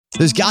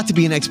There's got to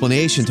be an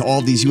explanation to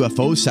all these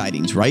UFO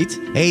sightings, right?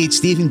 Hey, it's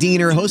Stephen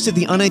Diener, host of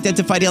the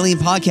Unidentified Alien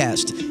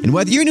Podcast. And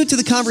whether you're new to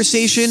the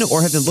conversation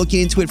or have been looking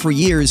into it for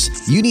years,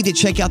 you need to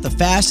check out the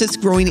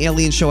fastest growing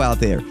alien show out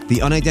there,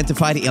 the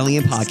Unidentified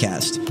Alien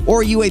Podcast,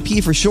 or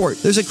UAP for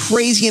short. There's a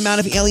crazy amount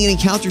of alien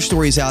encounter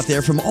stories out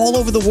there from all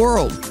over the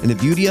world. And the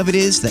beauty of it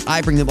is that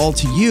I bring them all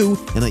to you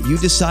and let you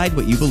decide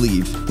what you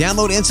believe.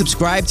 Download and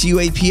subscribe to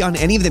UAP on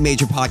any of the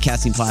major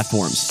podcasting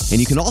platforms. And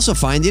you can also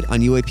find it on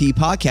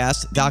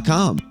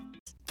UAPpodcast.com.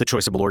 The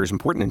choice of a lawyer is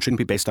important and shouldn't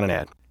be based on an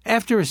ad.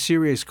 After a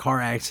serious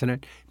car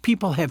accident,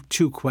 people have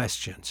two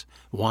questions.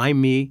 Why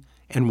me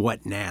and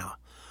what now?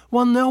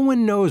 Well, no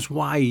one knows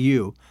why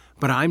you,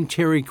 but I'm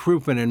Terry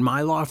Crouppen, and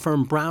my law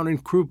firm Brown &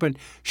 Crouppen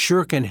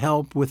sure can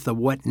help with the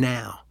what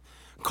now.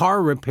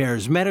 Car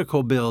repairs,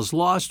 medical bills,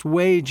 lost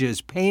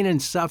wages, pain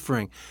and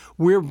suffering.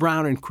 We're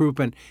Brown &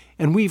 Crouppen,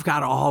 and we've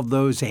got all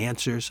those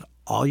answers.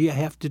 All you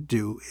have to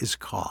do is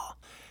call.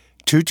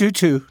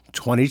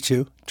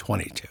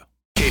 222-2222.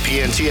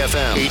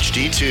 KPN-TFM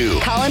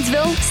HD2.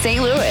 Collinsville,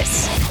 St.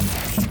 Louis.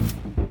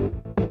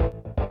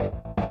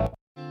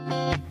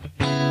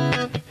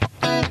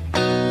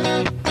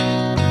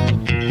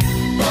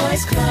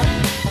 Boys Club.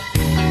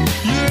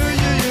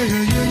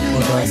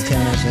 We'll go ahead and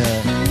tennis,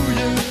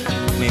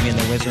 maybe in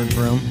the wizard's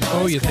room.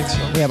 Oh, you think so?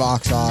 We have aux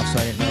off, so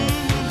I didn't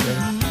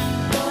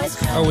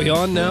know. Are we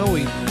on now?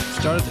 We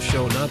started the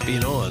show not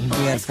being on.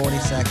 We had 40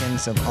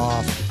 seconds of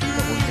off,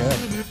 but we're good.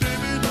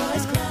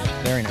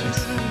 Very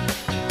nice.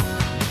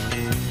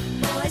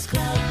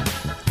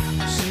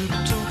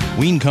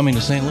 Ween coming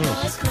to St.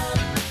 Louis.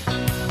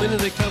 When are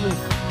they coming? In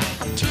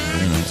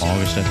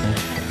August, I think.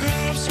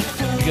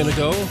 You gonna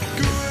go?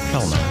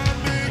 Hell no.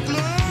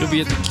 You'll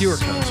be at the Cure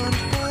concert.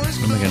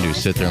 What am I going to do?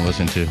 Sit there and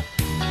listen to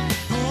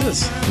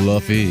Yes.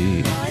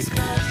 Fluffy,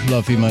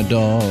 Fluffy, my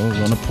dog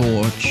on a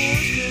porch.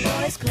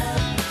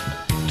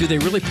 Do they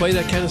really play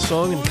that kind of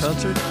song in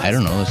concert? I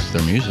don't know. This is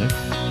their music.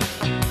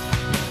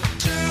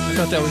 I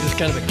thought that was just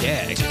kind of a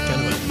gag,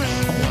 kind of a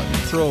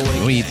throwaway.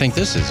 What do you think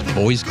this is?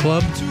 Boys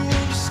Club?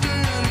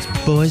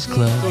 Boys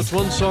Club. So it's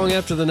one song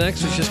after the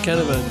next. It's just kind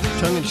of a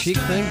tongue-in-cheek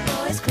thing.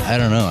 I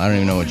don't know. I don't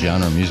even know what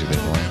genre of music they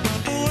play.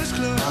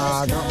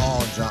 They're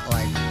all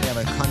like they have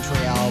a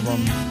country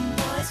album.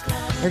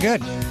 They're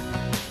good.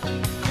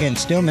 Again,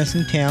 still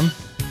missing Tim.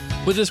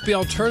 Would this be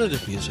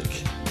alternative music?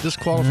 This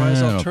qualifies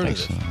as I don't alternative.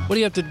 think so. What do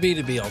you have to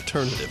be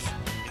alternative?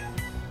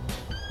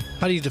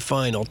 How do you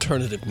define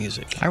alternative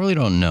music? I really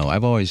don't know.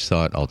 I've always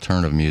thought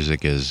alternative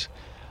music is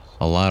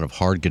a lot of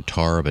hard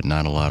guitar, but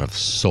not a lot of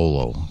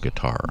solo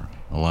guitar.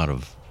 A lot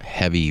of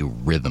heavy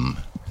rhythm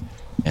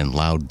and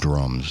loud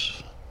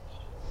drums.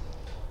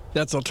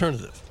 That's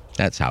alternative.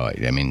 That's how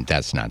I mean,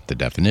 that's not the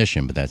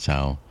definition, but that's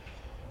how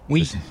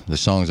the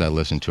songs I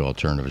listen to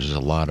alternative is just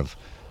a lot of,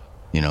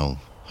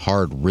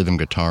 hard rhythm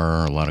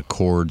guitar, a lot of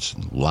chords,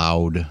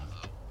 loud,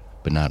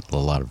 but not a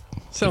lot of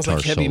Sounds guitar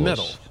like heavy solos.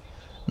 metal.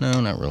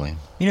 No, not really.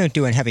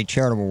 Doing heavy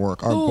charitable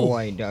work. Our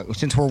boy, Doug.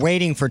 Since we're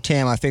waiting for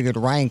Tim, I figured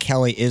Ryan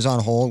Kelly is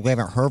on hold. We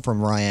haven't heard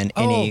from Ryan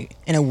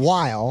in a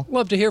while.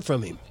 Love to hear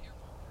from him.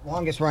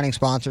 Longest running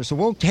sponsor. So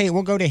we'll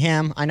go to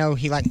him. I know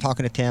he liked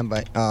talking to Tim,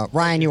 but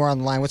Ryan, you are on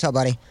the line. What's up,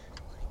 buddy?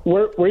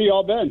 Where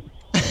y'all been?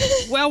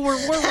 Well, we're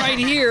right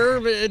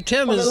here.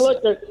 Tim is.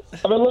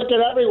 I've been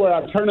looking everywhere.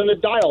 I'm turning the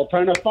dial,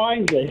 trying to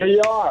find you. Here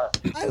you are.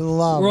 I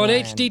love. We're on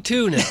Ryan.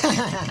 HD2 now.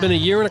 It's been a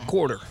year and a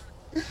quarter.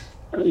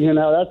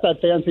 That's that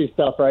fancy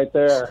stuff right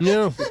there.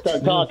 Yeah. You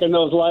start talking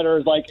those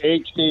letters like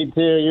HD2,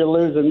 you're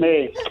losing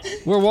me.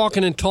 We're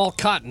walking in tall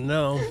cotton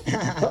now.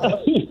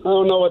 I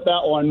don't know what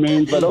that one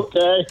means, but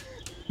okay.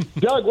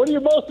 Doug, what are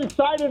you most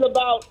excited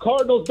about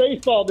Cardinals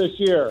baseball this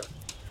year?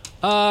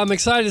 I'm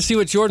excited to see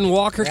what Jordan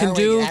Walker can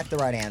do. That's the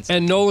right answer.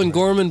 And Nolan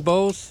Gorman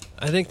both.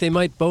 I think they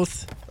might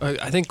both.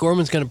 I think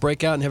Gorman's going to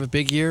break out and have a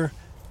big year.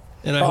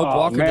 And I hope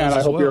Walker does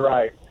as well. I hope you're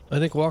right. I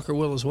think Walker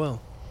will as well.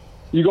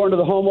 You going to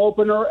the home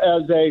opener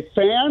as a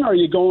fan, or are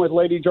you going with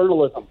lady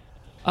journalism?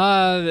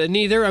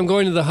 Neither. I'm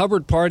going to the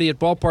Hubbard party at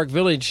Ballpark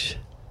Village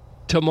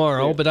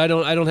tomorrow, but I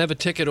don't have a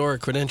ticket or a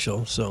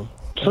credential. So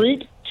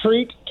treat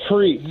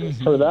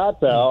for that,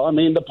 though. I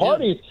mean, the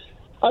parties. Yeah.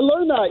 I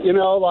learned that,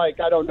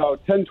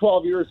 10,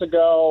 12 years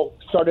ago,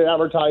 started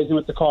advertising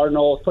with the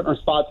Cardinals, putting our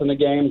spots in the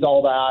games,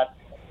 all that,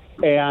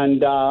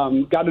 and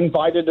got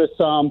invited to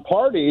some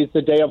parties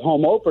the day of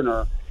home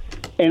opener.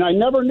 And I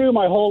never knew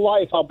my whole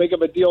life how big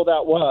of a deal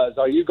that was.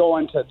 Are you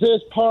going to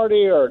this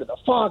party or to the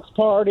Fox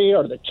party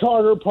or the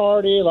Charter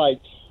party?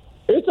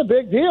 It's a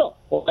big deal.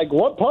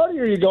 What party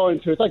are you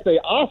going to? It's like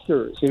the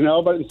Oscars,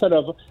 but instead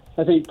of,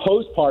 I think,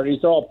 post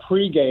parties, they're all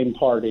pre-game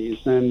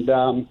parties. And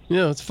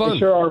it's fun. They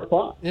sure are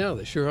fun. Yeah,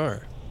 they sure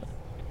are.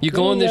 You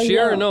going this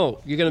year or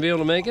no? You going to be able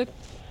to make it?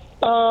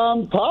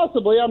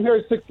 Possibly. I'm here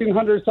at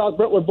 1600 South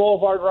Brentwood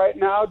Boulevard right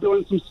now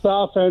doing some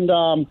stuff, and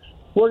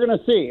we're going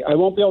to see. I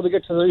won't be able to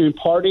get to the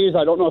parties.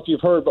 I don't know if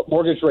you've heard, but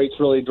mortgage rates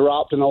really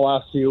dropped in the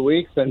last few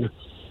weeks, and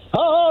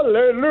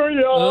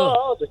hallelujah!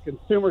 Oh. The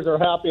consumers are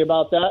happy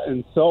about that,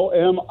 and so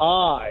am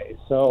I.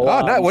 So,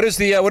 nice. What is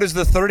the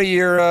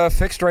 30-year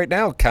fixed right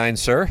now, kind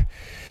sir?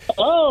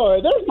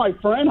 Oh, there's my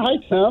friend. Hi,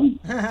 Tim.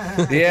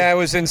 Yeah, I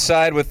was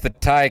inside with the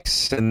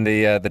tykes, and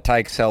the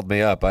tykes held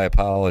me up. I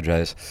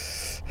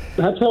apologize.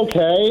 That's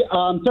okay.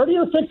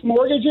 30-year fixed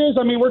mortgages,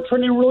 I mean, we're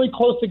trending really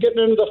close to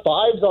getting into the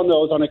fives on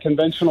those on a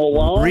conventional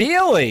loan.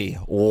 Really?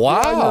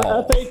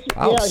 Wow.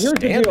 Here's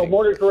the deal.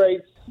 Mortgage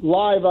rates,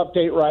 live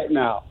update right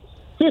now.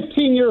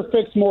 15-year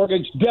fixed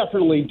mortgage,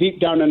 definitely deep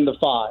down in the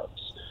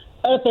fives.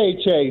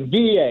 FHA,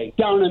 VA,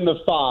 down in the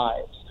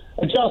fives.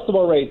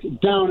 Adjustable rates,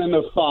 down in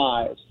the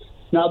fives.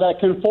 Now, that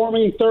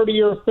conforming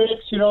 30-year fix,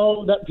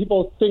 that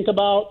people think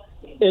about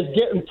is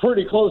getting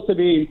pretty close to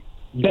being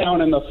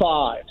down in the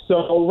fives.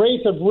 So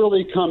rates have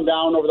really come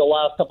down over the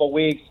last couple of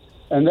weeks,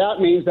 and that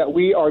means that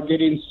we are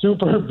getting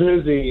super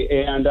busy,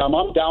 and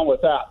I'm down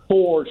with that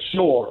for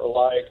sure.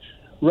 Like,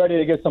 ready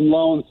to get some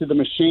loans through the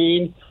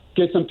machine,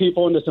 get some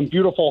people into some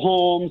beautiful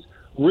homes,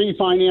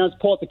 refinance,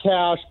 pull out the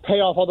cash, pay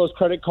off all those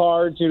credit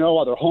cards,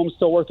 while their home's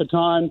still worth a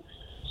ton.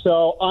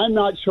 So I'm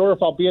not sure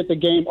if I'll be at the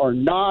game or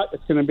not.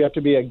 It's going to have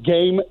to be a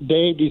game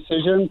day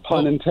decision,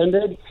 pun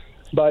intended.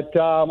 But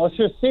let's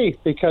just see,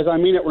 because I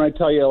mean it when I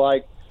tell you,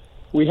 like,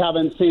 we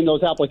haven't seen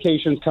those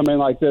applications come in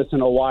like this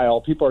in a while.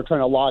 People are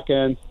trying to lock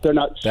in. They're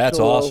not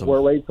sure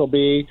where rates will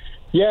be.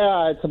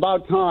 Yeah, it's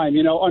about time.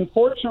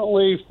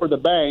 Unfortunately for the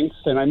banks,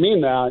 and I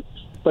mean that,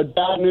 but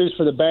bad news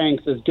for the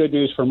banks is good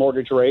news for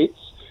mortgage rates.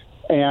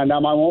 And I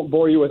won't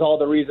bore you with all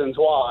the reasons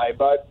why,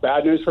 but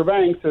bad news for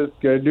banks is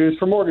good news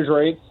for mortgage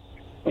rates.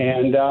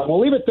 And we'll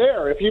leave it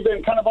there. If you've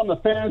been kind of on the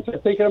fence or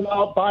thinking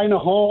about buying a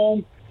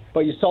home,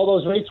 but you saw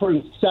those rates were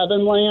in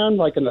 7 land,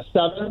 like in the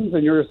 7s,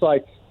 and you're just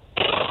like,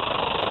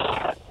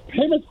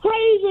 payment's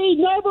crazy,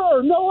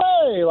 never, no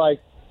way. Like,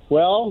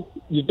 well,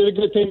 you did a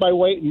good thing by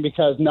waiting,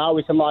 because now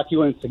we can lock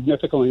you in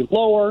significantly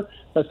lower.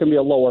 That's going to be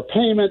a lower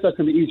payment. That's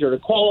going to be easier to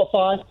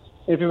qualify.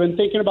 If you've been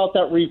thinking about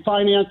that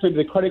refinance, maybe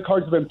the credit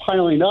cards have been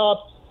piling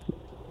up,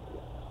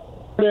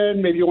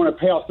 maybe you want to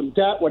pay off some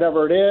debt,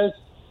 whatever it is,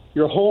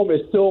 your home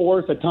is still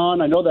worth a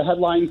ton. I know the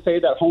headlines say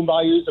that home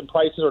values and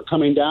prices are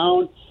coming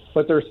down,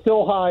 but they're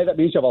still high. That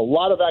means you have a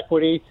lot of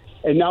equity.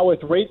 And now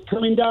with rates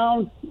coming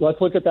down,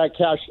 let's look at that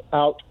cash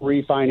out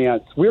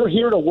refinance. We're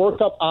here to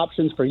work up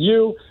options for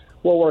you.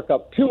 We'll work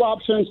up 2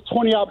 options,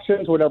 20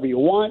 options, whatever you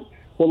want.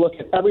 We'll look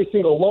at every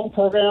single loan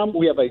program.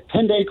 We have a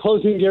 10-day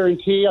closing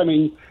guarantee. I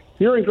mean,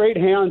 you're in great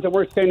hands, and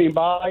we're standing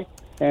by.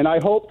 And I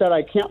hope that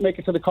I can't make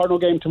it to the Cardinal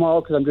game tomorrow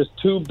because I'm just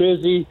too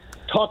busy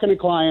talking to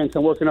clients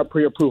and working up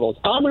pre-approvals.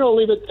 I'm going to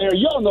leave it there.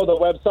 You all know the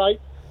website,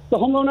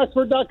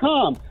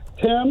 thehomeloanexpert.com.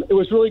 Tim, it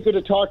was really good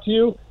to talk to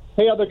you.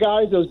 Hey, other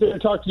guys, it was good to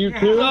talk to you,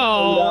 too.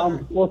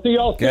 And, we'll see you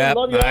all soon. Yeah,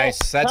 Love you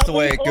nice. all. That's the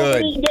way.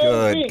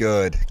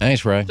 Good.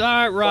 Thanks, Ray. All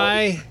right,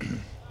 Ry.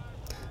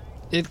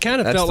 It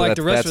kind of felt like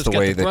the rest of us got the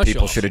brush off. That's the way that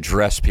people should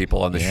address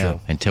people on the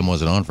show. And Tim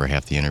wasn't on for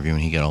half the interview,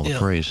 and he got all the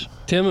praise.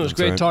 Tim, it was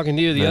great talking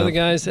to you. The other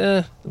guys,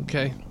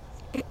 okay.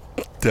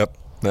 Yep.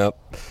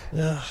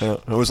 Yeah.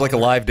 It was like a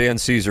live Dan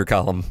Caesar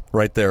column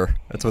right there.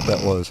 That's what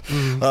that was.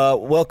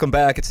 Welcome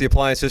back. It's the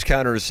Appliance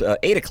Discounters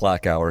 8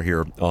 o'clock hour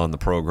here on the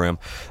program.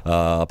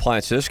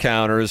 Appliance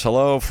Discounters,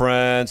 hello,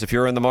 friends. If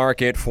you're in the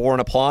market for an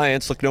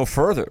appliance, look no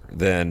further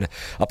than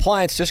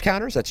Appliance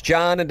Discounters. That's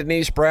John and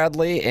Denise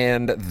Bradley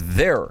and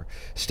their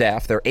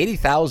staff. Their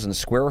 80,000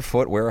 square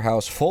foot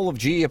warehouse full of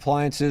GE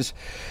appliances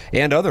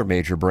and other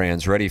major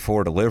brands ready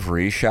for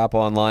delivery. Shop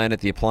online at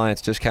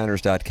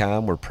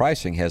theappliancediscounters.com, where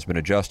pricing has been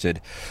adjusted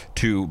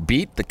to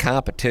beat the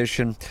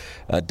competition.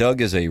 Doug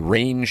is a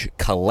range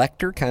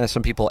collector, kind of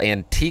some people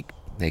antique.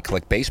 They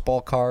collect baseball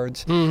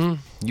cards.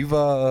 Mm-hmm.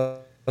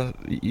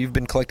 You've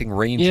been collecting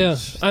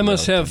ranges. Yeah, I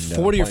must have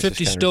 40 or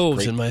 50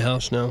 stoves in my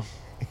house now.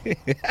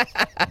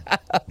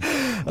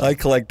 I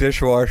collect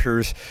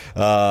dishwashers,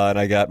 and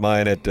I got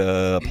mine at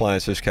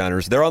Appliance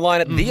Discounters. They're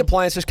online at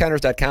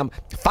theappliancediscounters.com.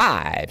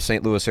 5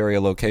 St. Louis area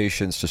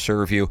locations to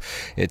serve you.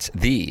 It's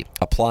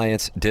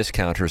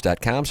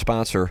theappliancediscounters.com,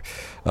 sponsor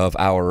of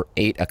our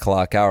 8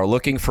 o'clock hour.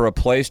 Looking for a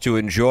place to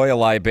enjoy a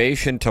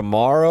libation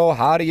tomorrow?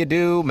 How do you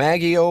do?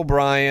 Maggie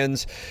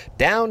O'Brien's,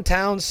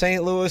 downtown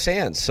St. Louis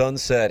and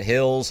Sunset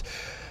Hills.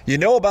 You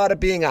know about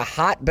it being a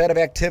hotbed of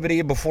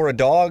activity before a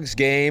Dogs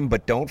game,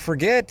 but don't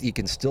forget, you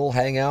can still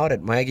hang out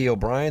at Maggie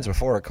O'Brien's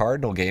before a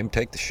Cardinal game.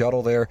 Take the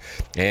shuttle there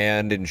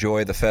and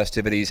enjoy the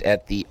festivities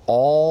at the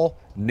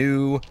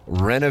all-new,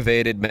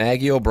 renovated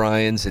Maggie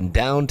O'Brien's in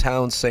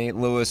downtown St.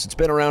 Louis. It's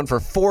been around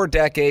for 4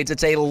 decades.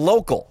 It's a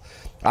local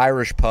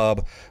Irish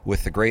pub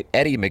with the great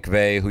Eddie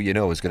McVeigh, who you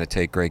know is going to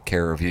take great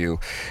care of you.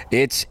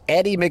 It's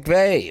Eddie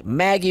McVeigh,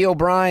 Maggie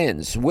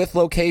O'Brien's, with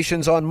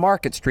locations on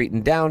Market Street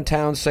in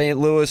downtown St.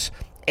 Louis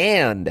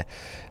and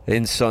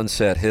in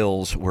Sunset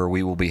Hills, where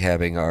we will be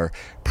having our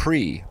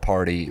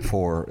pre-party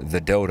for the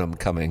Dotem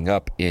coming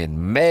up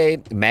in May.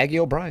 Maggie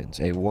O'Brien's,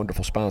 a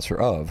wonderful sponsor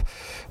of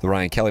the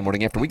Ryan Kelly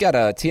Morning After. We got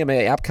a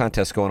TMA app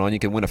contest going on. You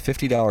can win a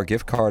 $50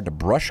 gift card to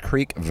Brush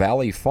Creek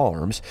Valley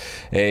Farms,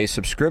 a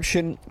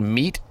subscription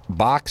meat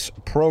box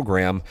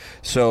program.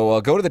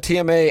 So go to the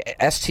TMA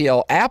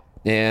STL app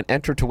and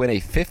enter to win a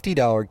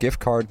 $50 gift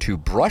card to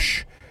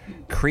Brush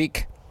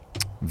Creek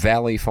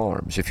Valley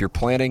Farms. If you're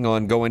planning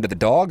on going to the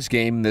Dogs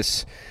game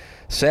this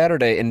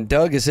Saturday, and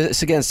Doug, is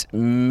this against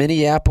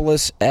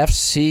Minneapolis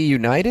FC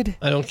United?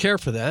 I don't care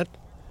for that,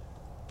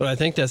 but I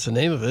think that's the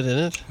name of it, isn't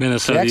it?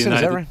 Minnesota Jackson,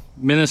 United. is that right?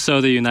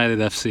 Minnesota United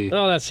FC.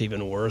 Oh, that's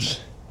even worse.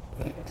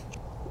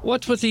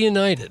 What's with the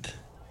United?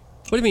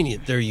 What do you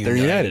mean they're united?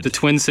 They're united. The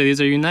Twin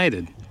Cities are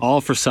united, all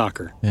for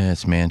soccer. Yeah,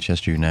 it's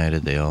Manchester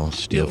United. They all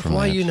steal from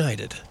Why that.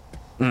 United?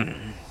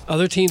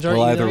 Other teams aren't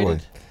Either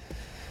united?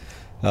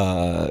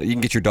 way. You can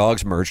get your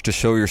Dogs merch to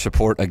show your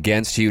support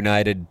against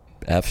United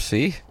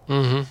FC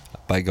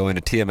by going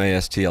to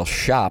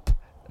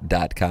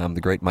tmastlshop.com.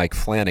 The great Mike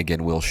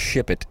Flanagan will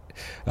ship it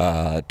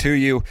to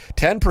you.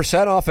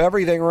 10% off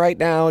everything right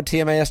now at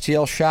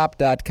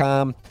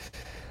tmastlshop.com.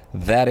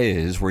 That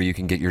is where you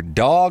can get your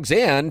Dogs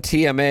and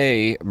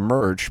TMA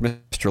merch.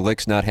 Mr.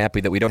 Lick's not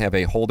happy that we don't have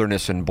a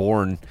Holderness and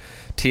Bourne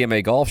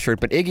TMA golf shirt,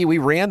 but Iggy, we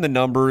ran the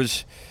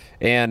numbers,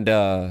 and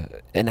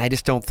I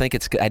just don't think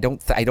it's. I don't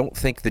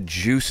think the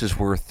juice is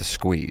worth the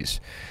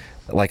squeeze.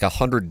 Like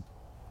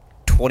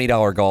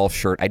 $120 golf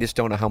shirt, I just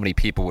don't know how many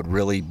people would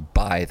really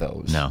buy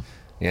those. No,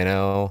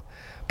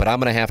 but I'm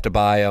gonna have to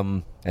buy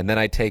them, and then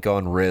I take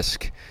on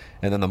risk,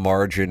 and then the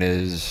margin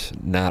is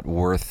not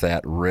worth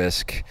that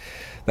risk.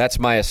 That's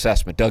my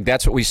assessment, Doug.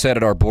 That's what we said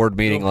at our board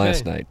meeting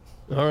last night.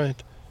 All right.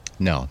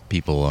 No,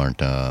 people aren't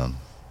going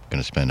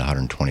to spend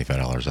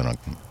 $125 on a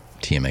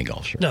TMA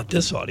golf shirt. Not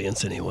this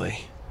audience,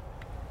 anyway.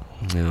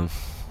 No.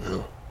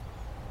 Yeah,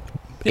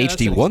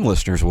 HD1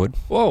 listeners would.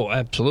 Whoa,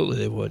 absolutely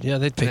they would. Yeah,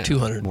 they'd pay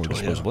 $220. More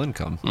disposable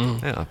income.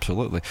 Yeah,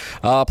 absolutely.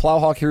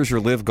 Plowhawk, here's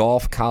your Live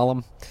Golf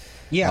column.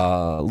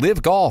 Yeah.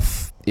 Live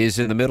Golf is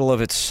in the middle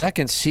of its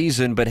second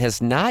season, but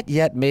has not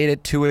yet made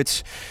it to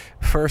its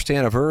first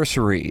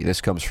anniversary. This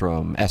comes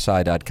from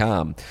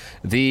SI.com.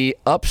 The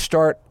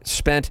upstart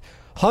spent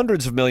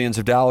hundreds of millions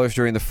of dollars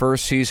during the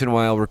first season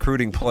while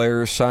recruiting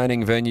players,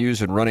 signing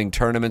venues, and running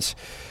tournaments,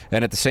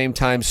 and at the same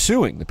time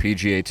suing the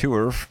PGA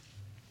Tour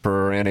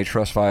for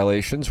antitrust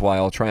violations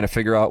while trying to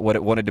figure out what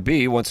it wanted to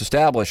be once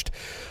established.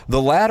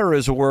 The latter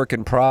is a work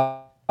in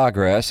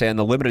progress, and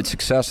the limited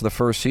success of the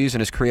first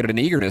season has created an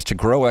eagerness to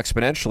grow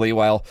exponentially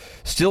while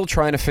still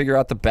trying to figure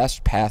out the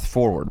best path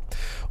forward.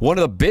 One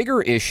of the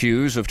bigger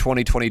issues of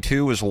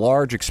 2022 was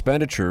large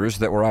expenditures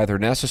that were either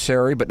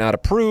necessary but not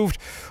approved,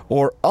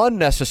 or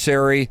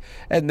unnecessary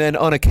and then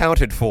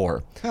unaccounted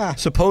for,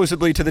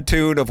 supposedly to the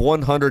tune of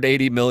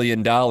 $180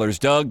 million.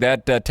 Doug,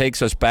 that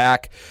takes us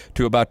back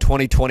to about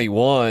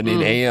 2021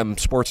 in AM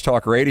Sports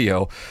Talk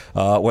Radio,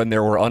 when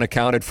there were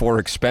unaccounted for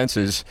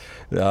expenses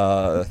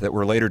that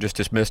were later just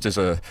dismissed as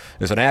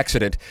an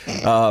accident.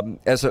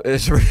 As a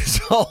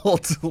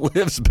result,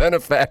 Liv's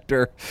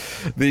benefactor,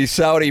 the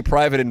Saudi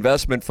Private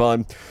Investment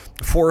Fund,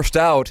 forced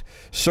out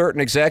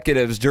certain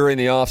executives during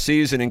the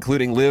offseason,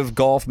 including Live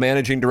Golf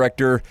Managing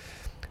Director,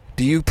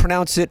 do you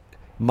pronounce it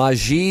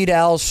Majid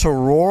Al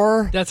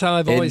Saror? That's how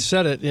I've always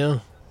said it, yeah.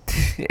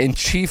 And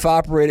Chief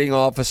Operating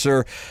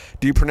Officer,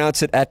 do you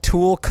pronounce it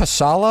Atul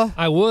Kasala?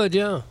 I would,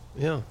 yeah.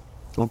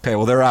 Okay,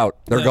 well, they're out.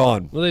 They're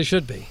gone. Well, they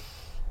should be.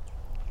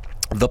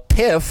 The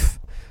PIF,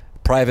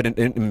 Private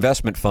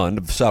Investment Fund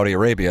of Saudi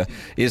Arabia,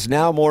 is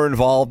now more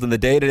involved in the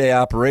day-to-day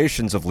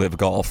operations of Live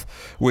Golf,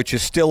 which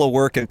is still a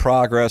work in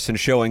progress and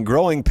showing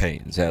growing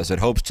pains as it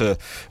hopes to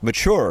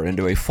mature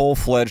into a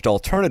full-fledged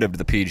alternative to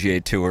the PGA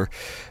Tour.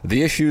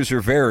 The issues are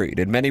varied,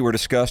 and many were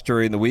discussed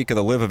during the week of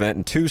the Live event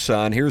in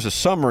Tucson. Here's a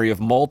summary of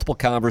multiple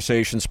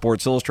conversations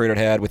Sports Illustrated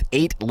had with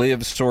 8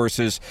 Live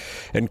sources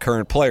and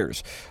current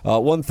players.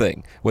 One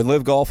thing, when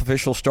Live Golf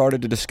officials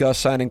started to discuss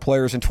signing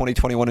players in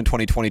 2021 and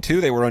 2022,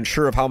 they were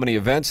unsure of how many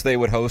events they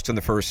would host in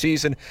the first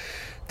season.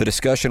 The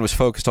discussion was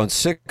focused on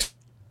 6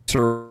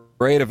 or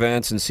 8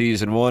 events in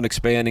Season 1,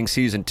 expanding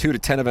Season 2 to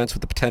 10 events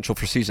with the potential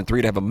for Season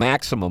 3 to have a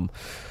maximum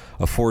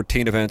of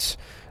 14 events.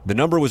 The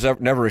number was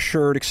never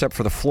assured except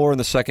for the floor in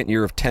the second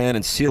year of 10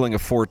 and ceiling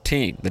of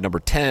 14. The number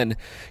 10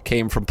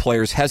 came from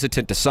players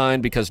hesitant to sign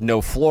because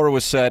no floor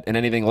was set, and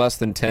anything less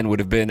than 10 would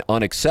have been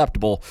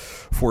unacceptable.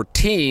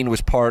 14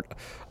 was part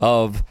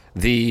of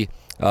the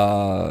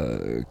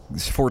 14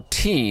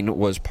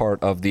 was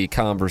part of the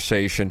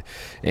conversation,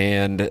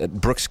 and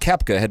Brooks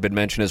Koepka had been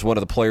mentioned as one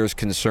of the players'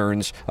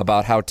 concerns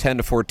about how 10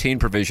 to 14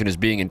 provision is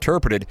being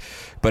interpreted.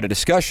 But in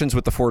discussions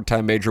with the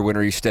 4-time major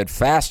winner, he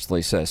steadfast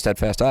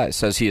eyes,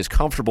 says he is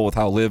comfortable with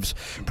how Liv's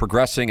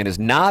progressing and is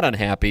not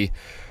unhappy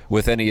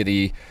with any of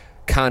the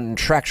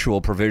contractual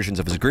provisions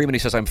of his agreement. He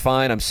says, I'm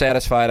fine, I'm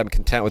satisfied, I'm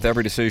content with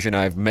every decision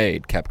I've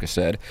made, Koepka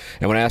said.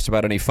 And when asked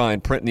about any fine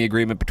print in the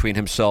agreement between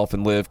himself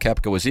and Liv,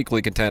 Koepka was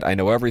equally content. I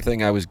know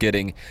everything I was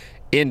getting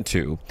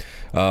into.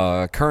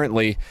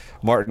 Currently,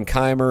 Martin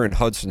Keimer and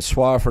Hudson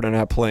Swafford are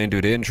not playing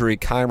due to injury.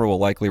 Keimer will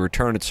likely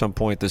return at some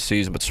point this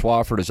season, but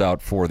Swafford is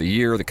out for the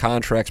year. The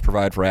contracts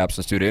provide for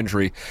absence due to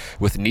injury,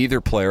 with neither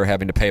player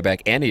having to pay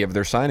back any of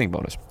their signing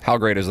bonus. How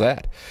great is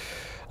that?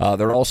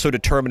 They're also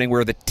determining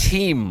where the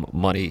team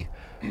money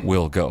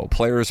will go.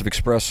 Players have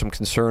expressed some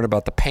concern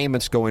about the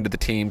payments going to the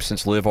teams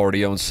since LIV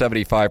already owns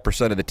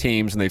 75% of the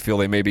teams, and they feel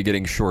they may be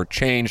getting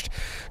shortchanged.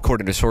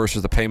 According to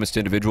sources, the payments to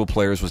individual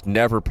players was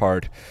never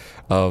part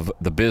of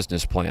the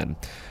business plan.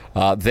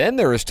 Then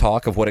there is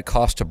talk of what it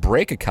costs to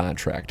break a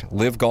contract.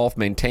 LIV Golf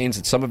maintains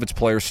that some of its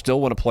players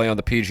still want to play on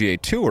the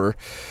PGA Tour,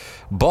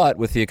 but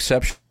with the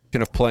exception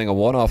of playing a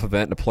one-off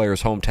event in a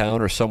player's hometown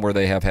or somewhere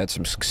they have had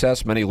some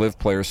success, many LIV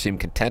players seem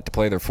content to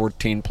play their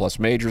 14-plus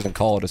majors and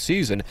call it a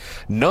season.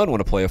 None want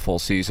to play a full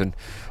season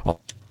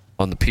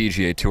on the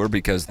PGA Tour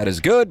because that is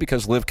good,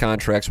 because LIV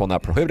contracts, while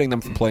not prohibiting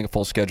them from playing a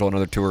full schedule on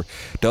another tour,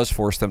 does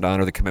force them to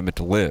honor the commitment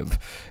to LIV.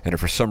 And if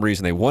for some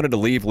reason they wanted to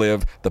leave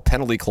LIV, the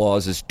penalty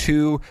clause is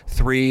 2,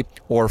 3,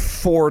 or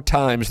 4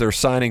 times their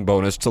signing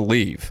bonus to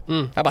leave.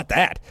 How about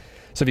that?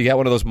 So if you got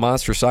one of those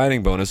monster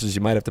signing bonuses,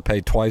 you might have to pay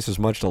twice as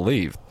much to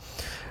leave.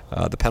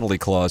 The penalty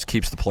clause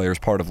keeps the players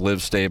part of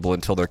LIV stable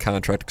until their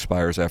contract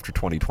expires after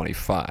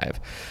 2025.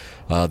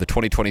 The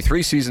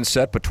 2023 season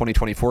set, but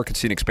 2024 could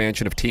see an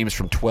expansion of teams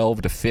from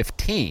 12 to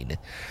 15.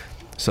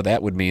 So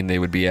that would mean they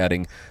would be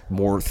adding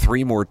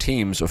 3 more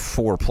teams of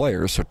 4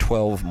 players, so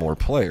 12 more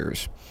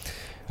players.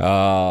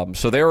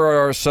 So there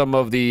are some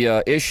of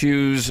the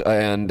issues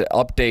and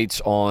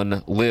updates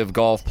on LIV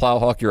Golf.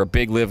 Plowhawk, you're a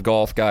big LIV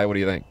Golf guy. What do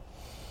you think?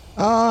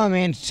 I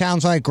mean, it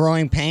sounds like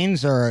growing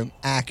pains are an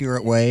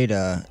accurate way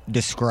to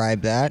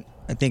describe that.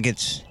 I think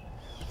it's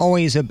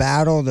always a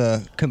battle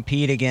to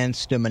compete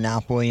against a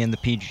monopoly in the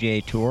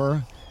PGA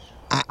Tour.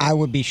 I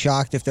would be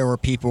shocked if there were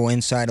people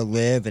inside of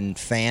LIV and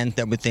fans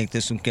that would think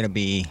this was going to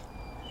be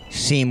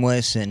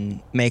seamless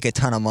and make a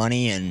ton of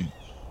money in,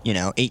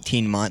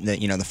 18 months,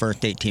 the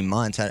first 18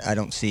 months. I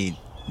don't see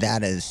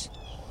that as...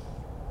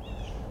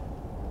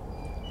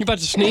 You about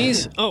to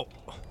sneeze? Oh.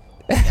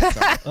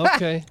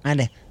 Okay.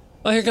 And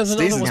here comes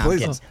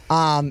another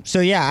one. So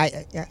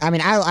yeah, I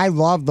mean, I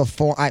love the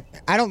form.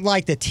 I don't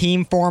like the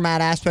team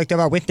format aspect of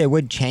it. I wish they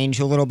would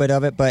change a little bit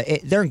of it, but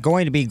they're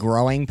going to be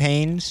growing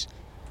pains,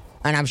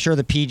 and I'm sure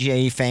the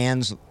PGA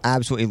fans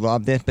absolutely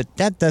love this. But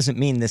that doesn't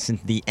mean this is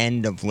the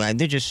end of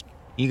LIV.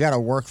 You got to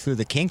work through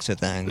the kinks of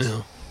things.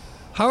 Yeah.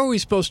 How are we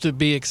supposed to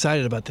be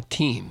excited about the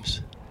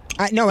teams?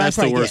 No, that's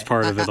the worst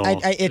part of it all.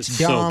 It's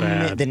dumb. So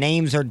bad. The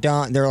names are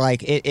dumb. They're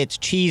like, it's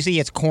cheesy.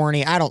 It's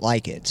corny. I don't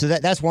like it. So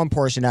that's one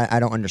portion I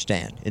don't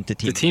understand. The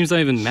teams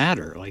don't even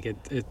matter. Like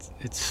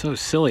it's so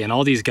silly. And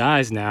all these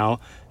guys now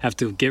have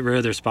to get rid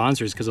of their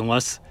sponsors because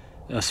unless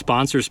a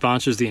sponsor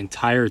sponsors the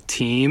entire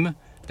team,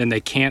 then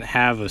they can't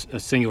have a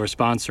singular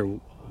sponsor.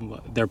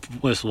 They're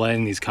just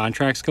letting these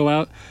contracts go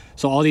out.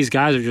 So all these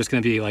guys are just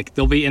going to be like,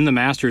 they'll be in the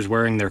Masters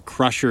wearing their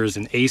Crushers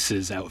and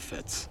Aces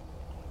outfits.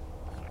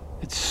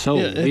 It's so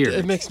weird.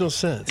 It makes no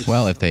sense.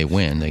 Well, if they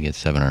win, they get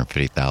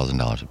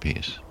 $750,000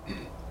 apiece.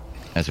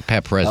 As a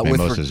Pat Perez made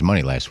most of his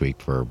money last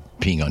week for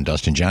being on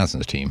Dustin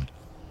Johnson's team.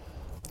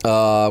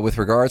 With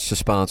regards to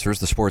sponsors,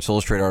 the Sports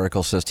Illustrated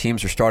article says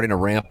teams are starting to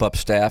ramp up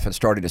staff and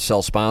starting to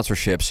sell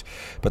sponsorships,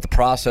 but the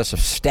process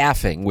of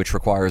staffing, which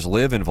requires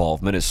LIV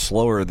involvement, is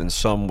slower than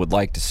some would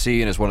like to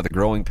see and is one of the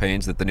growing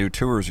pains that the new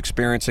tour is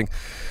experiencing.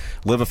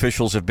 LIV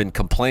officials have been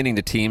complaining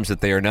to teams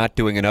that they are not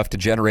doing enough to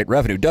generate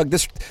revenue. Doug,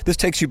 this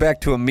takes you back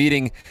to a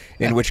meeting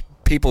in which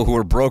people who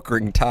were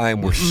brokering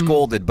time were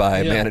scolded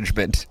by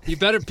management. You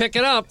better pick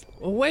it up.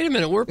 Well, wait a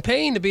minute. We're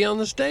paying to be on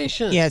the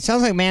station. Yeah, it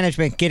sounds like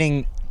management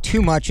getting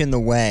too much in the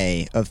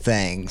way of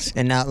things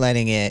and not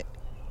letting it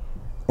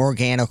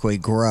organically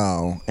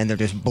grow, and they're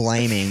just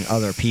blaming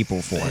other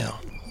people for it.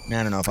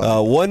 I don't know if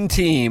one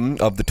team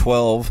of the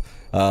 12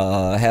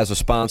 has a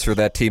sponsor.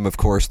 That team, of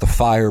course, the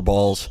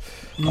Fireballs.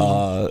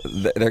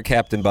 They're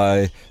captained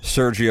by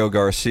Sergio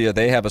Garcia.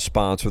 They have a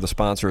sponsor. The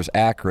sponsor is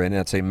Akron.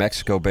 That's a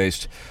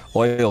Mexico-based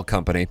oil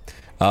company.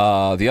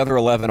 The other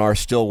 11 are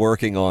still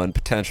working on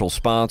potential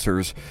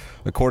sponsors.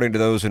 According to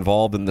those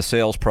involved in the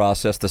sales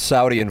process, the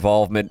Saudi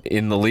involvement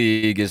in the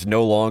league is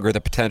no longer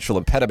the potential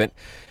impediment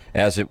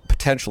as it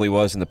potentially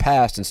was in the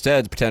past.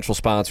 Instead, potential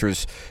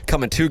sponsors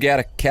come in 2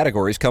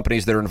 categories: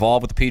 companies that are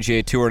involved with the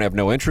PGA Tour and have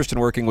no interest in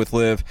working with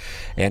LIV,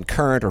 and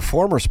current or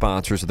former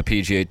sponsors of the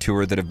PGA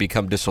Tour that have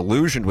become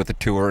disillusioned with the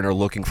tour and are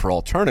looking for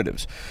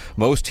alternatives.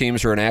 Most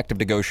teams are in active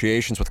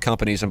negotiations with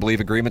companies and believe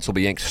agreements will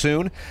be inked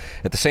soon.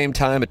 At the same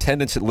time,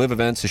 attendance at LIV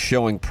events is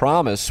showing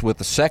promise, with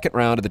the second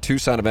round of the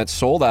Tucson event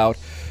sold out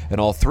and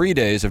all 3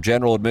 days of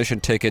general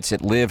admission tickets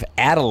at LIV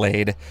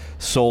Adelaide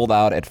sold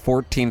out at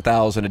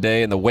 $14,000 a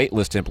day, and the wait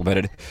list implemented.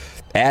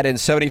 Add in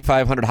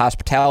 7,500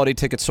 hospitality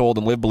tickets sold,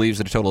 and LIV believes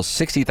that a total of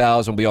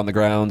 60,000 will be on the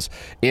grounds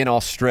in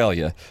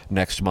Australia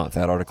next month.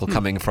 That article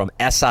coming from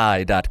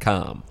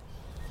SI.com.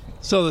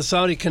 So the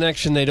Saudi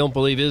connection, they don't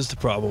believe is the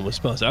problem with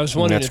sponsors. I was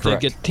wondering if they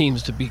get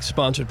teams to be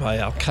sponsored by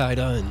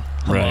Al-Qaeda and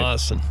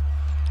Hamas and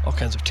all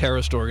kinds of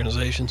terrorist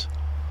organizations.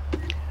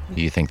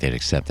 Do you think they'd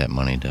accept that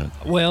money, Doug?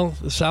 Well,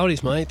 the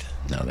Saudis might.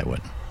 No, they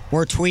wouldn't.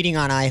 We're tweeting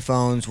on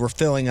iPhones. We're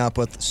filling up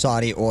with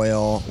Saudi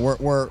oil.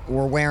 We're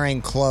wearing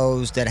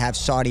clothes that have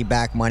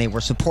Saudi-backed money.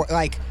 We're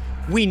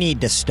we need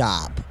to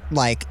stop.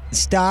 Like,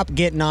 stop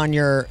getting on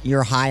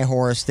your high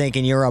horse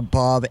thinking you're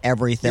above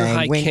everything. Your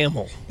high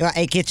camel.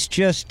 Like,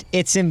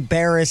 it's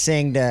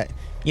embarrassing to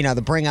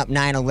bring up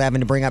 9/11,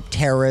 to bring up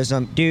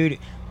terrorism. Dude,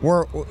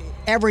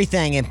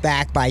 everything is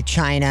backed by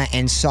China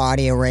and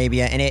Saudi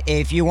Arabia. And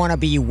if you want to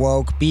be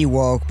woke,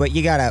 but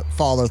you got to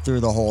follow through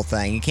the whole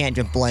thing. You can't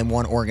just blame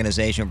one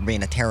organization for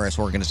being a terrorist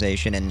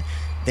organization and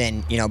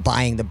then,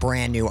 buying the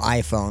brand new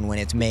iPhone when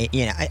it's made.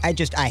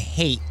 I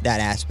hate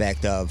that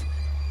aspect of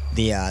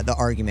the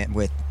argument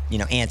with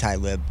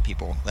anti-lib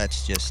people.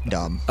 That's just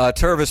dumb.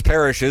 Tervis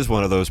Parrish is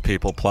one of those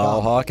people,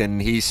 Plowhawk,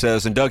 and he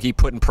says, and Doug, he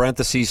put in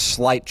parentheses,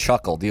 slight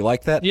chuckle. Do you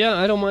like that? Yeah,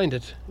 I don't mind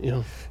it.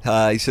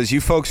 He says, you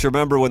folks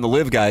remember when the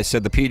LIV guys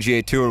said the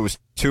PGA Tour was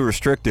too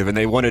restrictive and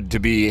they wanted to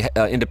be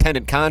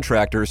independent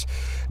contractors.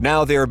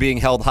 Now they are being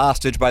held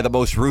hostage by the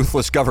most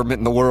ruthless government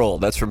in the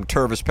world. That's from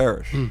Tervis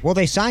Parrish. Well,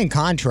 they signed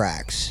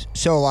contracts.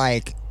 So,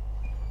 I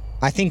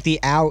think the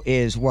out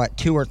is,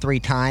 2 or 3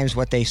 times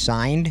what they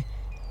signed?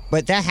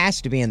 But that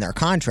has to be in their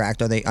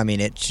contract, or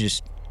it's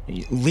just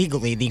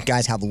legally these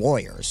guys have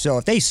lawyers. So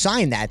if they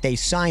sign that, they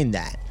sign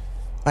that.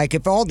 Like,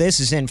 if all this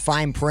is in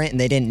fine print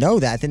and they didn't know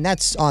that, then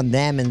that's on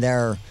them and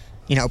their,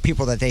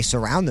 people that they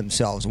surround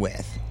themselves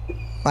with.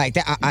 Like,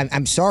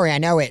 I'm sorry, I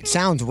know it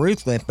sounds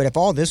ruthless, but if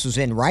all this was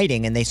in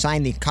writing and they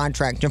signed the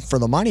contract just for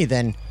the money,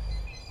 then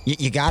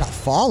you got to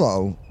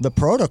follow the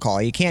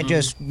protocol. You can't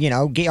just,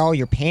 get all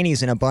your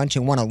panties in a bunch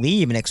and want to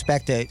leave and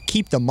expect to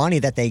keep the money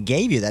that they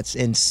gave you. That's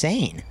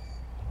insane.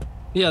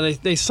 Yeah,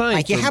 they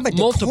signed you have a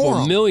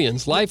multiple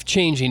millions,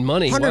 life-changing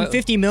money.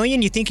 $150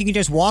 million? You think you can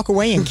just walk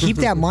away and keep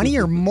that money?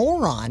 You're a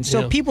moron.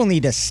 So people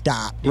need to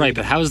stop. Dude. Right,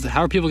 but how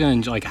are people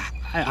going to,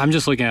 I'm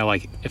just looking at,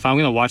 if I'm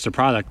going to watch the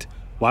product,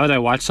 why would I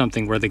watch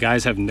something where the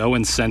guys have no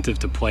incentive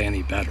to play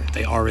any better?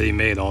 They already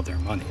made all their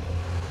money.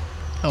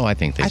 Oh, I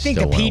think the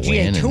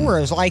PGA Tour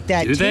is like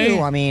that, too. They?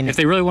 I mean, if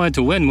they really wanted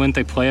to win, wouldn't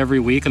they play every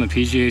week on the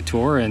PGA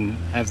Tour and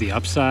have the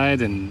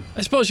upside? And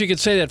I suppose you could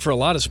say that for a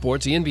lot of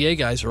sports. The NBA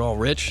guys are all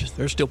rich.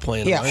 They're still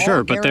playing. Yeah,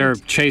 sure, but they're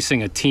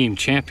chasing a team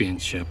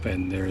championship,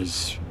 and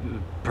there's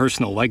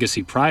personal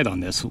legacy pride on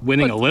this.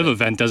 Winning a LIV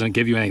event doesn't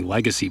give you any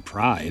legacy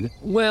pride.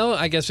 Well,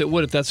 I guess it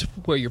would if that's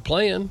where you're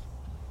playing.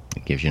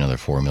 It gives you another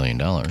 $4 million.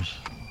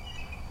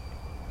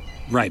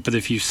 Right, but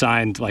if you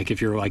signed,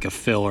 if you're like a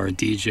Phil or a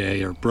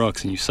DJ or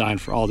Brooks and you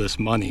signed for all this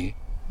money.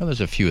 Well,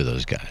 there's a few of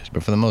those guys,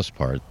 but for the most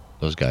part,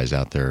 those guys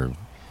out there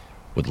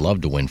would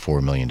love to win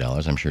 $4 million.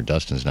 I'm sure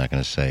Dustin's not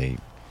going to say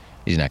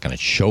he's not going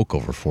to choke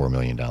over $4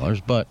 million,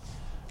 but,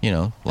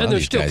 and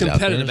they're still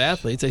competitive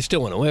athletes. They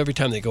still want to win. Every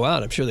time they go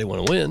out, I'm sure they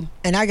want to win.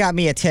 And I got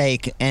me a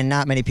take, and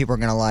not many people are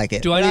going to like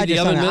it. Do I need the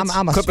oven mitts?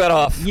 Clip that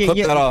off. Clip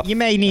that off. You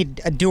may need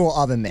a dual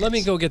oven mitts. Let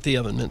me go get the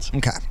oven mitts.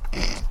 Okay.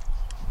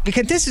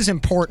 Because this is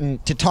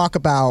important to talk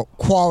about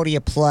quality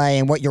of play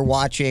and what you're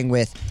watching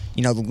with,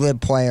 the LIV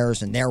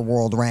players and their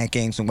world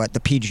rankings and what the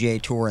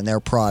PGA Tour and their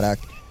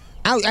product.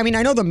 I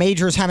know the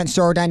majors haven't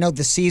started. I know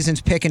the season's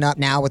picking up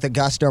now with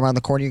Augusta around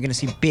the corner. You're going to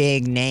see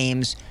big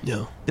names.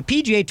 Yeah. The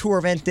PGA Tour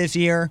event this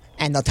year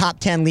and the top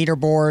 10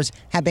 leaderboards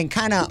have been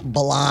kind of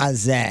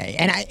blasé.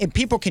 And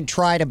people can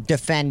try to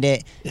defend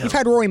it. Yeah. You've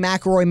had Rory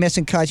McIlroy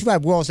missing cuts. You've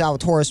had Will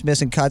Zalatoris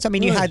missing cuts. I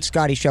mean, you had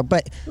Scotty Scheffler.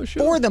 But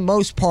for the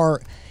most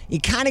part, you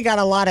kind of got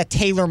a lot of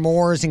Taylor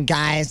Moores and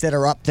guys that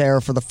are up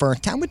there for the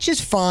first time, which is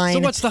fine. So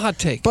what's the hot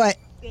take? But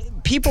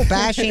people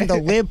bashing the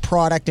LIV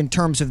product in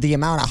terms of the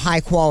amount of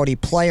high-quality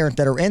players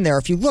that are in there.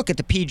 If you look at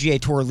the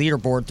PGA Tour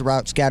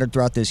leaderboard scattered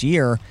throughout this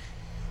year,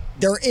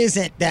 there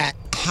isn't that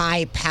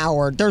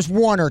high-powered. There's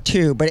one or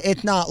two, but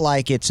it's not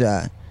like it's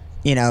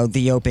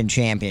the Open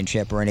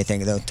Championship or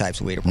anything of those types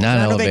of leaderboards.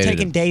 I know they're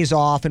taking days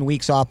off and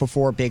weeks off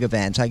before big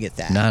events. I get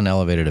that.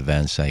 Non-elevated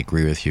events, I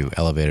agree with you.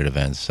 Elevated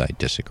events, I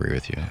disagree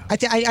with you.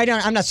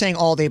 I'm not saying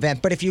all the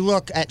events, but if you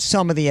look at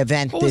some of the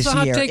events this year, what was the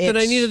hot take that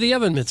I needed the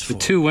oven mitts for? The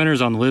two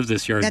winners on LIV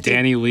this year are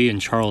Danny Lee and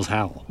Charles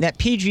Howell. That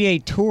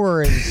PGA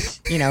Tour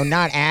is,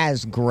 not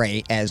as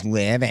great as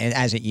LIV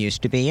as it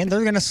used to be, and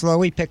they're going to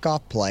slowly pick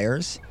off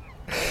players.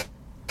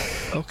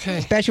 Okay.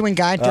 Especially when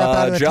guys drop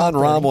out of the John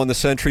top Rahm 30. won the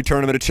Century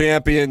Tournament of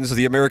Champions.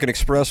 The American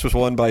Express was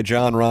won by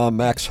John Rahm.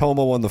 Max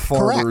Homa won the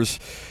Farmers.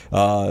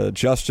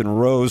 Justin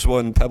Rose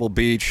won Pebble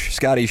Beach.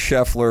 Scotty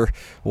Scheffler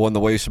won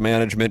the Waste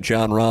Management.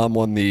 John Rahm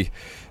won the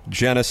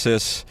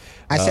Genesis.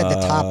 I said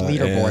the top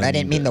leaderboard. I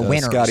didn't mean the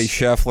winners. Scotty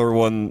Scheffler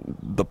won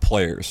the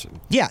players.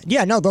 Yeah.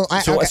 No.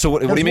 So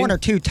what do you mean? One or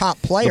two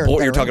top players.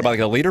 You're talking about like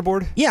a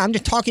leaderboard? Yeah, I'm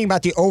just talking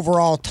about the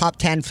overall top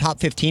 10, top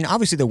 15.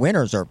 Obviously, the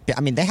winners are.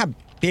 They have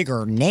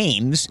bigger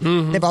names.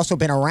 Mm-hmm. They've also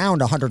been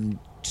around 100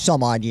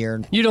 some odd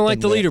year. You don't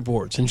like the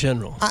leaderboards in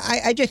general?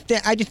 I just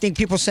think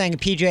people saying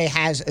PGA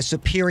has a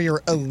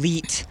superior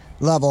elite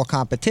level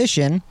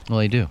competition. Well,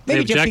 they do. They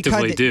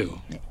objectively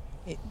do.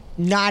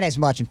 Not as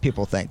much as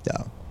people think,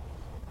 though.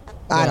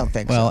 I don't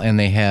think so. Well, and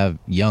they have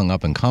young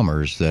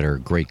up-and-comers that are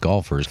great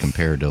golfers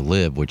compared to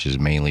LIV, which is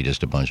mainly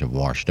just a bunch of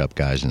washed-up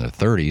guys in their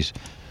 30s.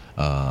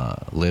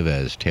 LIV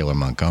as Taylor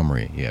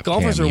Montgomery.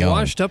 Golfers Cam are Young.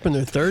 washed up in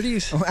their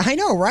 30s? I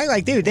know, right?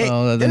 Like, dude, they're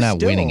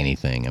not winning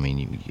anything. I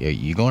mean,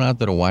 you going out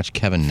there to watch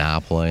Kevin Na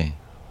play?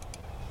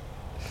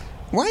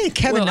 Why is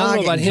Kevin I don't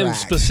know about him dragged?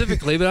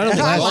 specifically, but I don't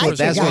think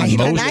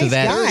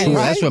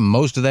that's what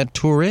most of that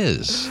tour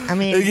is. I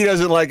mean, he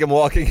doesn't like him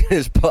walking in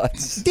his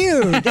butts.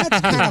 Dude,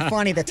 that's kind of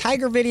funny. The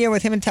Tiger video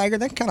with him and Tiger,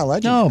 that's kind of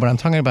legendary. No, but I'm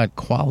talking about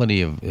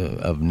quality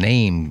of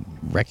name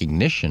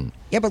recognition.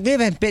 Yeah, but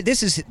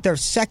this is their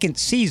second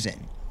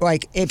season.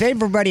 Like, if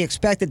everybody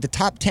expected the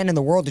top 10 in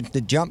the world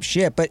to jump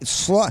ship, but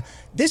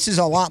this is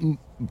a lot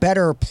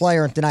better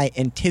player than I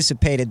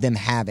anticipated them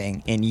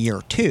having in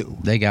year 2.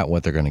 They got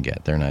what they're going to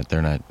get. They're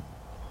not.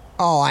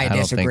 Oh, I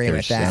disagree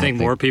with that. You think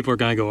more people are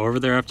going to go over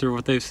there after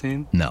what they've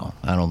seen? No,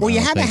 I don't. Well, you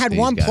haven't had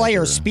one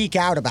player are... speak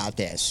out about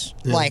this.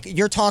 Yeah. Like,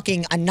 you're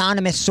talking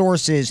anonymous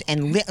sources,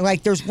 and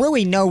there's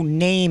really no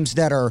names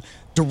that are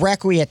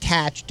directly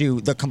attached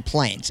to the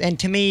complaints. And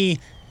to me,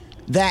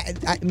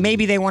 that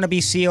maybe they want to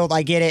be sealed.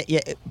 I get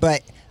it,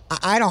 but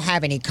I don't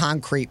have any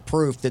concrete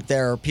proof that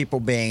there are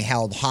people being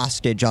held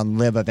hostage on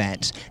live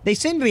events. They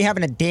seem to be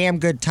having a damn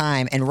good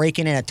time and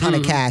raking in a ton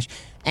of cash.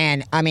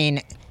 And I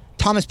mean,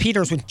 Thomas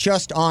Peters was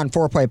just on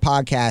Foreplay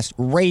Podcast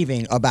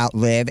raving about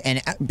Liv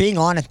and being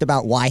honest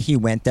about why he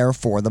went there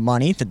for the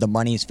money, that the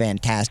money is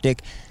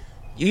fantastic.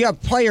 You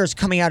have players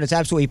coming out as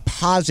absolutely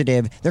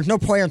positive. There's no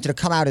player to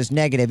come out as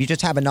negative. You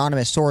just have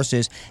anonymous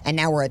sources, and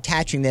now we're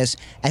attaching this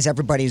as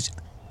everybody's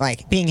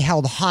like being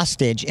held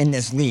hostage in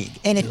this league.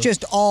 And it's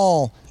just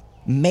all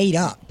made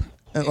up.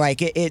 Like,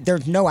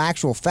 there's no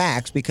actual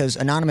facts because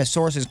anonymous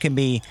sources can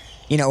be,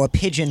 a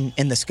pigeon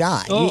in the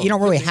sky. You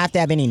don't really have to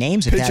have any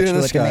names attached to it. Pigeon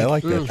in the sky, I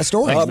like that. A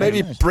story.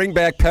 Maybe bring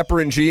back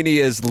Pepper and Jeannie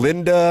as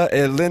Linda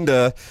and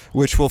Linda,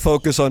 which will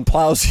focus on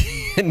Plowsy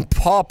and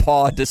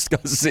Pawpaw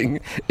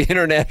discussing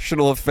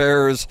international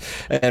affairs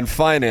and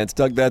finance.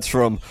 Doug, that's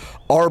from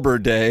Arbor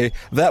Day.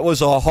 That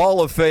was a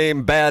Hall of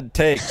Fame bad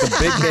take. The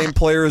big-name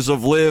players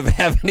of LIV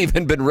haven't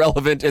even been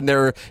relevant in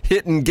their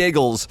hidden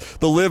giggles.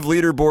 The LIV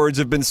leaderboards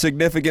have been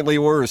significantly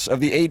worse. Of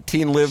the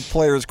 18 LIV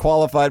players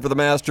qualified for the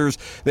Masters,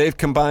 they've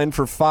combined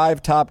for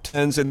 5 top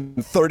 10s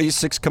and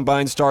 36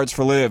 combined starts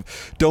for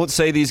LIV. Don't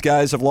say these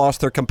guys have lost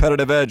their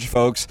competitive edge,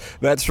 folks.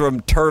 That's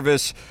from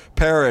Tervis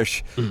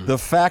Parrish. The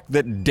fact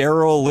that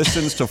Daryl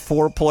listens to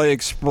Foreplay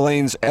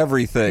explains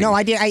everything. No,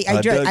 I did.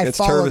 I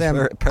follow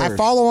them. I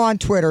follow on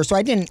Twitter, so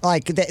I didn't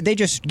they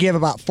just give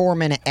about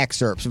 4-minute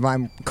excerpts. If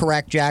I'm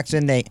correct,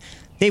 Jackson, they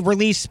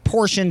release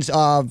portions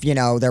of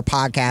their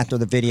podcast or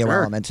the video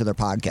elements of their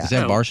podcast. Is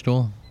that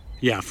Barstool?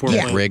 Yeah,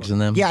 Riggs and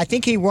them. Yeah, I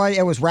think it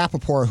was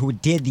Rappaport who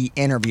did the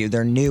interview,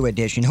 their new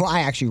edition, who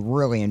I actually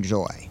really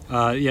enjoy.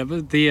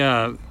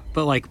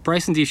 But like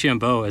Bryson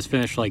DeChambeau has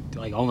finished like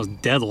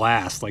almost dead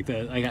last.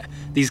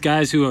 These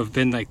guys who have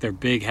been like their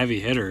big heavy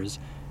hitters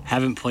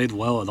haven't played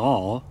well at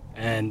all,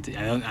 and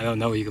I don't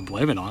know what you can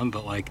blame it on,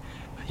 but like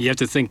you have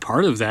to think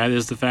part of that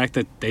is the fact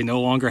that they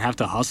no longer have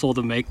to hustle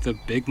to make the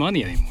big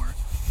money anymore.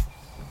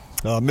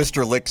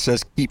 Mr. Lick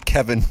says, keep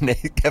Kevin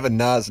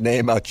Na's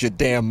name out your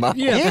damn mouth.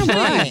 Yeah,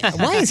 right.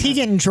 Why is he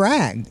getting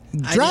dragged?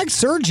 Drag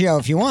Sergio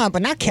if you want,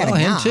 but not Kevin.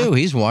 Well, him too.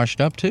 He's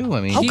washed up too.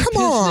 I mean,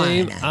 come on. Keep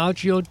his name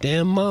out your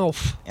damn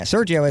mouth. Yeah,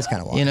 Sergio is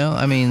kind of washed.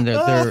 I mean,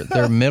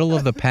 they're middle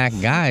of the pack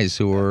guys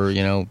who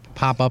are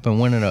pop up and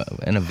win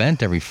an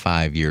event every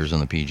 5 years on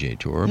the PGA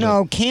Tour.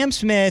 No, Cam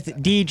Smith,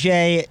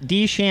 DJ,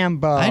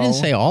 DeChambeau. I didn't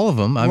say all of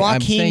them. I'm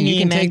saying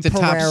you can take the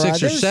top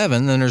 6 or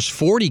 7, then there's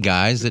 40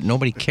 guys that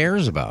nobody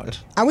cares about.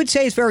 I would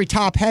say it's very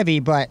top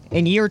heavy, but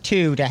in year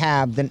 2 to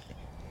have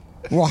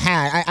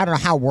I don't know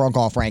how World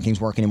Golf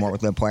Rankings work anymore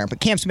with LIV player, but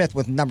Cam Smith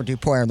was number 2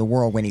 player in the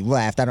world when he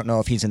left. I don't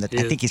know if he's in the.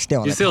 I think he's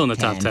still in the top 10. He's still in the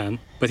top 10,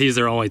 but he's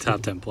their only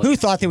top 10 player. Who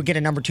thought they would get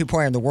a number 2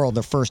 player in the world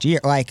the first year?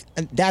 Like,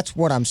 that's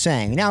what I'm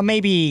saying. Now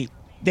maybe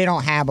they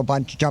don't have a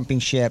bunch jumping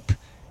ship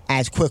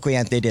as quickly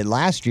as they did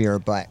last year,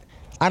 but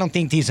I don't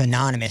think these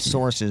anonymous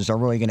sources are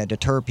really going to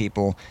deter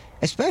people,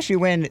 especially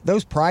when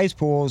those prize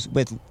pools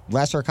with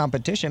lesser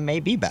competition may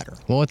be better.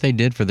 Well, what they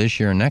did for this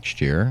year and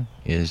next year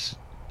is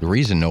the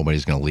reason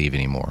nobody's going to leave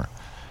anymore.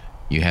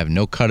 You have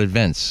no-cut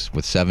events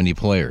with 70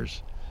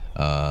 players.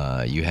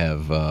 You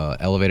have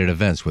elevated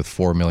events with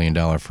 $4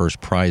 million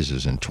first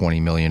prizes and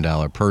 $20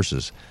 million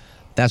purses.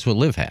 That's what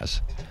LIV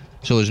has.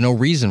 So there's no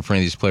reason for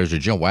any of these players to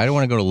jump. Why do I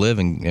want to go to LIV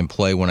and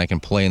play when I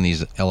can play in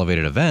these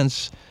elevated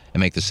events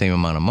and make the same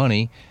amount of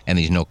money? And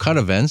these no-cut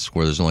events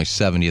where there's only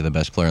 70 of the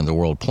best players in the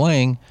world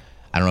playing,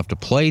 I don't have to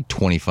play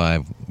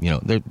 25.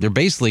 They're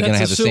basically going to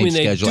have the same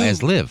schedule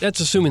as LIV. That's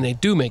assuming they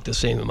do make the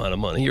same amount of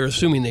money. You're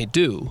assuming they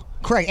do.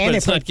 Correct. And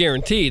it's not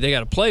guaranteed. They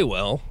got to play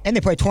well. And they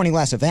play 20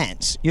 less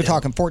events. You're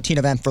talking 14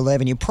 events for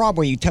LIV, and you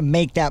probably, to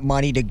make that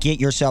money to get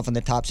yourself in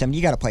the top 7,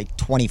 you got to play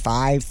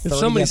 25, 30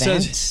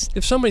 events.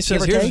 If somebody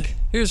says,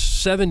 here's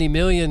 70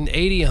 million,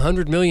 80,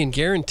 100 million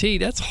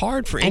guaranteed, that's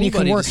hard for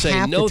anybody to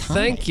say, no,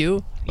 thank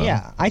you.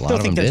 Yeah, I still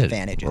think there's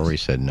advantages. Rory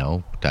said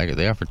no.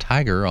 They offered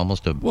Tiger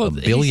almost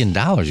 $1 billion.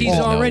 He's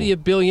already a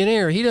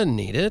billionaire. He doesn't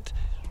need it.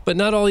 But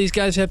not all these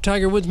guys have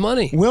Tiger Woods'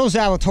 money. Will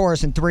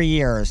Zalatoris in 3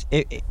 years,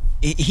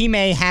 he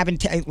may have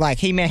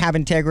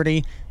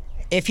integrity.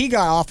 If he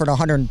got offered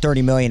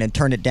 $130 million and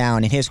turned it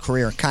down, and his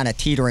career kind of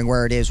teetering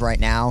where it is right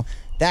now,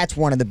 That's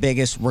one of the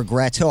biggest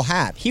regrets he'll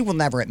have. He will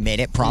never admit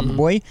it,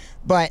 probably,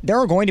 but there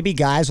are going to be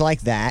guys like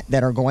that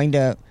are going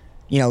to,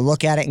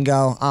 look at it and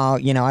go, oh,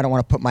 I don't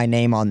want to put my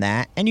name on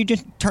that. And you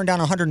just turn down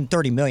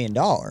 $130 million.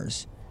 There are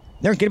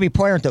going to be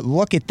players that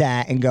look at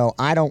that and go,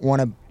 I don't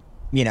want to,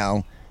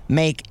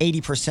 make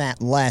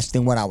 80% less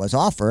than what I was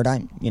offered.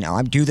 I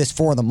do this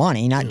for the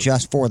money, not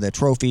just for the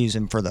trophies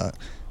and for the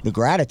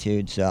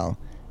gratitude. So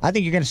I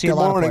think you're going to see a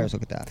lot of players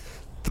look at that.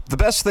 The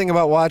best thing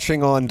about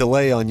watching on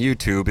delay on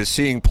YouTube is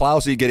seeing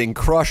PlowLIV getting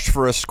crushed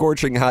for a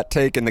scorching hot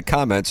take in the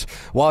comments,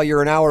 while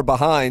you're an hour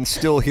behind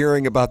still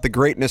hearing about the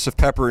greatness of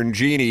Pepper and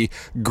Jeannie,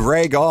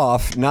 Greg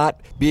off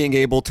not being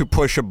able to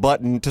push a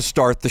button to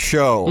start the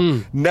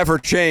show. Never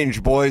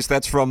change, boys.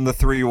 That's from the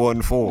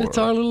 314. It's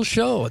our little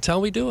show. It's how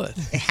we do it.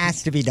 It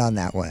has to be done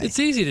that way. It's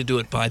easy to do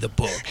it by the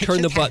book.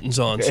 Turn the buttons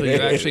on so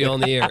you're actually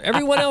on the air.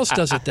 Everyone else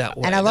does it that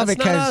way. And I love it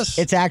because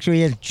it's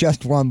actually is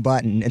just one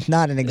button. It's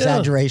not an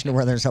exaggeration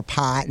where there's a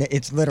pot.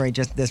 It's literally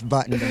just this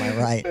button to my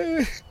right.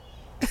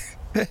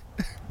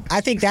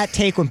 I think that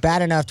take was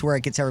bad enough to where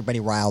it gets everybody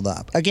riled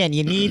up. Again,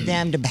 you need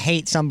them to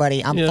hate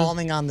somebody. I'm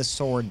falling on the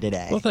sword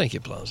today. Well, thank you,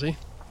 PlowLIV.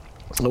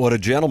 What a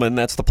gentleman.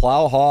 That's the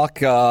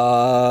Plowhawk.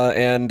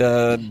 And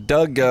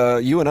Doug,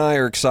 you and I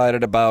are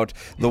excited about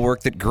the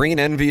work that Green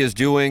Envy is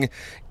doing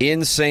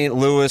in St.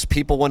 Louis.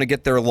 People want to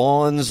get their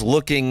lawns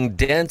looking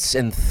dense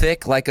and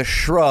thick like a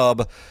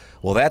shrub.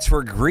 Well, that's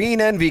where Green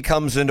Envy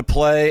comes into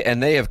play,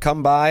 and they have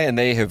come by and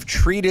they have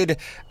treated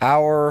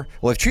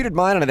they've treated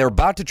mine, and they're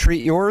about to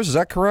treat yours. Is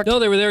that correct? No,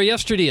 they were there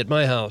yesterday at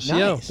my house. Nice.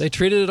 Yeah, they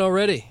treated it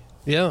already.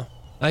 Yeah,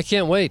 I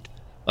can't wait.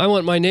 I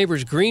want my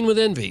neighbors green with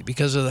envy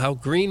because of how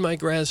green my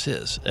grass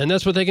is. And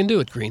that's what they can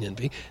do at Green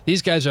Envy.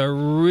 These guys are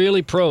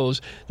really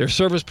pros. They're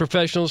service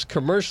professionals,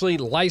 commercially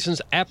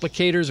licensed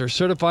applicators, are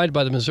certified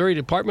by the Missouri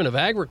Department of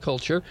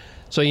Agriculture.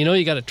 So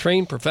you got a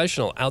trained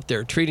professional out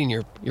there treating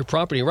your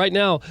property. Right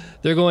now,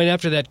 they're going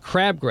after that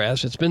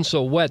crabgrass. It's been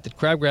so wet that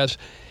crabgrass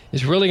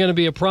is really going to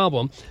be a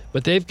problem.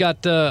 But they've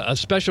got a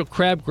special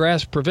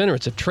crabgrass preventer.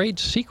 It's a trade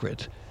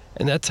secret.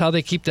 And that's how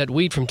they keep that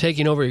weed from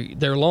taking over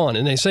their lawn.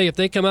 And they say if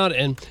they come out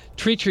and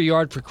treat your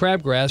yard for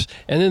crabgrass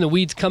and then the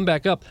weeds come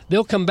back up,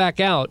 they'll come back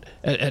out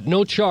at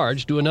no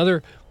charge, do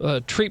another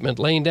treatment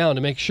laying down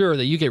to make sure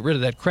that you get rid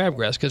of that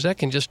crabgrass, because that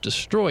can just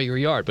destroy your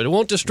yard. But it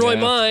won't destroy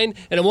mine,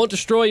 and it won't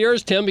destroy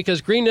yours, Tim,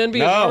 because Green Envy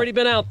has already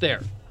been out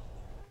there.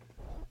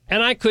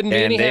 And I couldn't be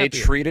any happier. And they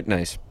treat it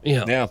nice.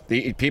 Yeah.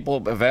 The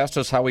people have asked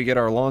us how we get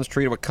our lawns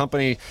treated, what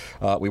company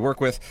we work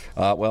with.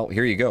 Well,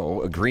 here you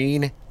go.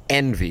 Green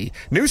Envy.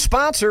 New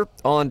sponsor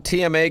on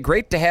TMA.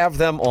 Great to have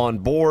them on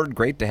board.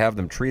 Great to have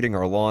them treating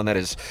our lawn.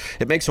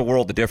 It makes a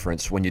world of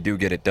difference when you do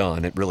get it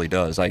done. It really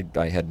does. I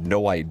had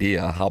no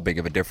idea how big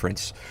of a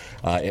difference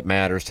it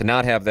matters to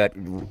not have that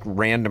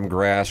random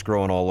grass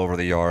growing all over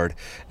the yard,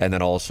 and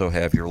then also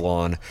have your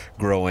lawn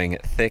growing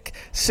thick.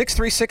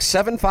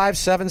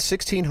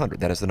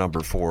 636-757-1600. That is the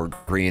number for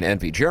Green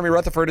Envy. Jeremy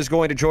Rutherford is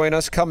going to join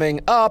us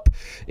coming up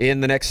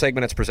in the next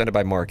segment. It's presented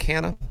by Mark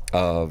Hanna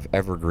of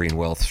Evergreen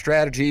Wealth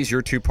Strategies.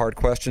 Your two-part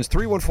questions,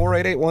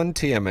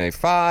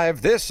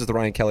 314-881-TMA5. This is the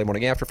Ryan Kelly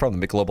Morning After from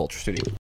the Michelob Ultra Studio.